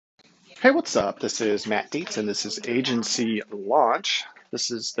Hey, what's up? This is Matt Dietz, and this is Agency Launch. This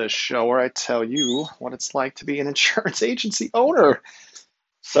is the show where I tell you what it's like to be an insurance agency owner.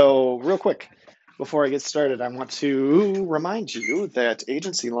 So, real quick, before I get started, I want to remind you that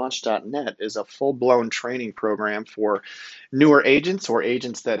agencylaunch.net is a full-blown training program for newer agents or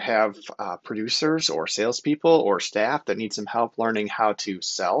agents that have producers or salespeople or staff that need some help learning how to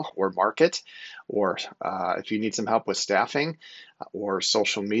sell or market, or if you need some help with staffing or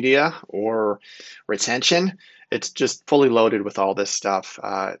social media or retention. It's just fully loaded with all this stuff.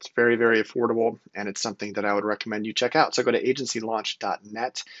 It's very, very affordable, and it's something that I would recommend you check out. So go to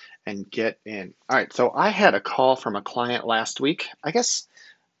agencylaunch.net and get in. All right, so I had a call from a client last week. I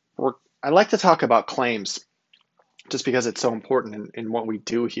like to talk about claims just because it's so important in what we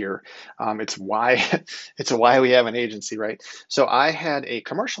do here. It's why it's why we have an agency, right? So I had a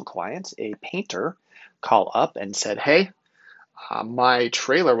commercial client, a painter, call up and said, "Hey, my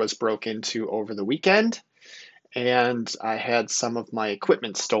trailer was broke into over the weekend, and I had some of my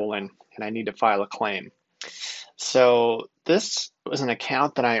equipment stolen, and I need to file a claim." So this was an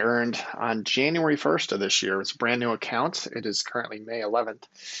account that I earned on January 1st of this year. It's a brand new account. It is currently May 11th.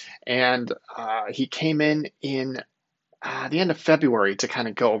 And he came in the end of February to kind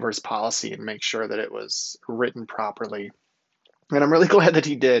of go over his policy and make sure that it was written properly. And I'm really glad that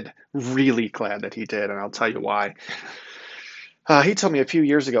he did, really glad that he did. And I'll tell you why. He told me a few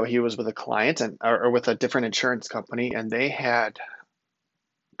years ago he was with a client or with a different insurance company, and they had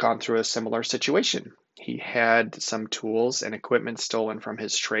gone through a similar situation. He had some tools and equipment stolen from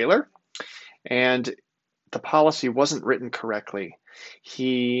his trailer, and the policy wasn't written correctly.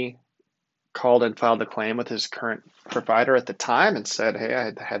 He called and filed a claim with his current provider at the time and said, "Hey,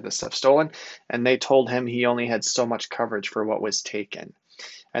 I had this stuff stolen." And they told him he only had so much coverage for what was taken.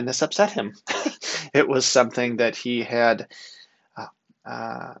 And this upset him. It was something that he'd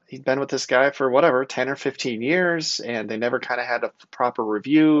been with this guy for whatever, 10 or 15 years, and they never kind of had a proper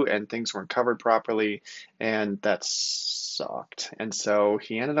review, and things weren't covered properly, and that sucked. And so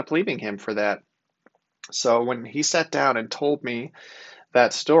he ended up leaving him for that. So when he sat down and told me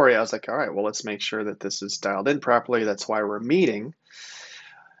that story, I was like, all right, well, let's make sure that this is dialed in properly. That's why we're meeting.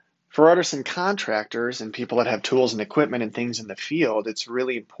 For artisan contractors and people that have tools and equipment and things in the field, it's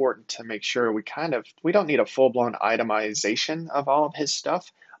really important to make sure we don't need a full-blown itemization of all of his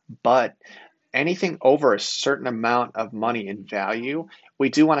stuff, but anything over a certain amount of money in value, we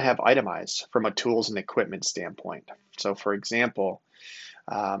do want to have itemized from a tools and equipment standpoint. So for example,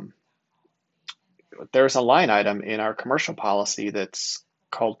 um, there's a line item in our commercial policy that's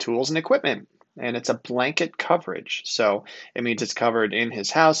called tools and equipment, and it's a blanket coverage. So it means it's covered in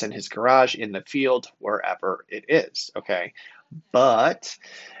his house, in his garage, in the field, wherever it is. Okay. But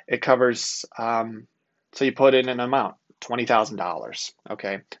it covers, so you put in an amount, $20,000.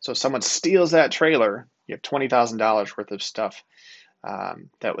 Okay. So if someone steals that trailer, you have $20,000 worth of stuff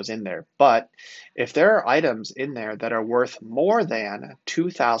that was in there. But if there are items in there that are worth more than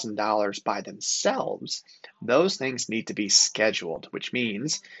 $2,000 by themselves, those things need to be scheduled, which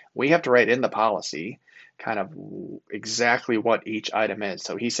means we have to write in the policy kind of exactly what each item is.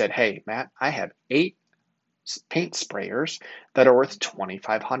 So he said, "Hey, Matt, I have 8 paint sprayers that are worth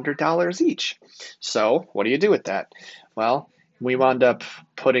 $2,500 each. So what do you do with that?" Well, we wound up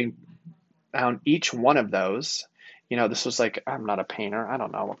putting down each one of those. This was like, I'm not a painter. I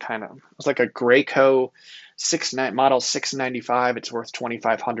don't know what kind of, it was like a Graco model 695. It's worth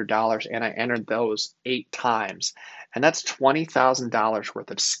 $2,500. And I entered those 8 times. And that's $20,000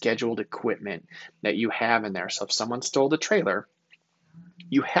 worth of scheduled equipment that you have in there. So if someone stole the trailer,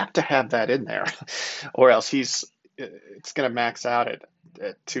 you have to have that in there, or else it's going to max out at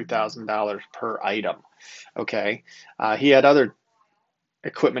 $2,000 per item. Okay. He had other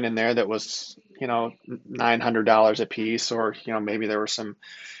equipment in there that was, $900 a piece, or, maybe there was some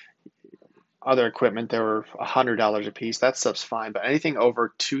other equipment that were $100 a piece. That stuff's fine, but anything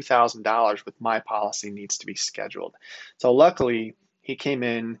over $2,000 with my policy needs to be scheduled. So luckily, he came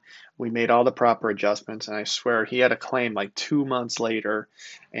in, we made all the proper adjustments, and I swear he had a claim like 2 months later,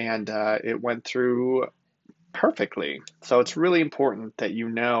 and it went through perfectly. So it's really important that you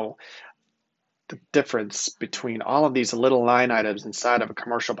know the difference between all of these little line items inside of a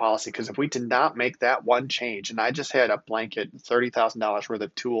commercial policy, because if we did not make that one change, and I just had a blanket $30,000 worth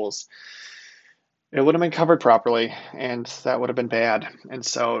of tools, it would have been covered properly, and that would have been bad. And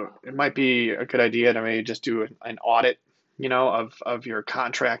so it might be a good idea to maybe just do an audit, of your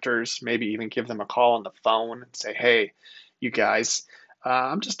contractors, maybe even give them a call on the phone and say, "Hey, you guys,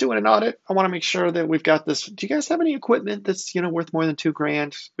 I'm just doing an audit. I want to make sure that we've got this. Do you guys have any equipment that's, worth more than 2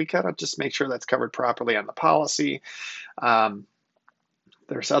 grand? We gotta just make sure that's covered properly on the policy." Um,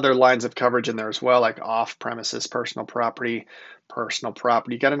 There's other lines of coverage in there as well, like off-premises personal property, personal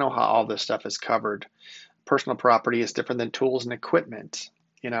property. You got to know how all this stuff is covered. Personal property is different than tools and equipment.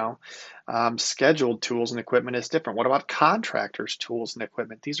 You know, scheduled tools and equipment is different. What about contractors' tools and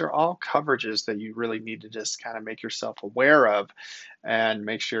equipment? These are all coverages that you really need to just kind of make yourself aware of and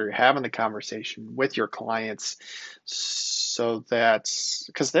make sure you're having the conversation with your clients so that,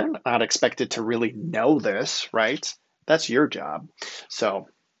 because they're not expected to really know this, right? That's your job. So,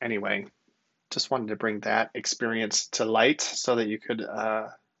 anyway, just wanted to bring that experience to light so that you could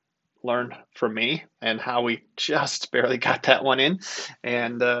learn from me and how we just barely got that one in,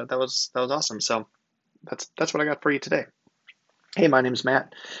 and that was awesome. So that's what I got for you today. Hey, my name's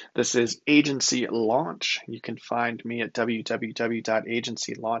Matt. This is Agency Launch. You can find me at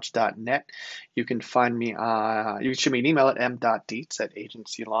www.agencylaunch.net. You can find me you can shoot me an email at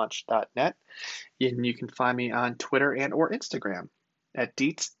m.dietz@agencylaunch.net. And you can find me on Twitter and or Instagram at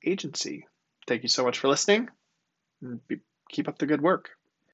Dietz Agency. Thank you so much for listening. And keep up the good work.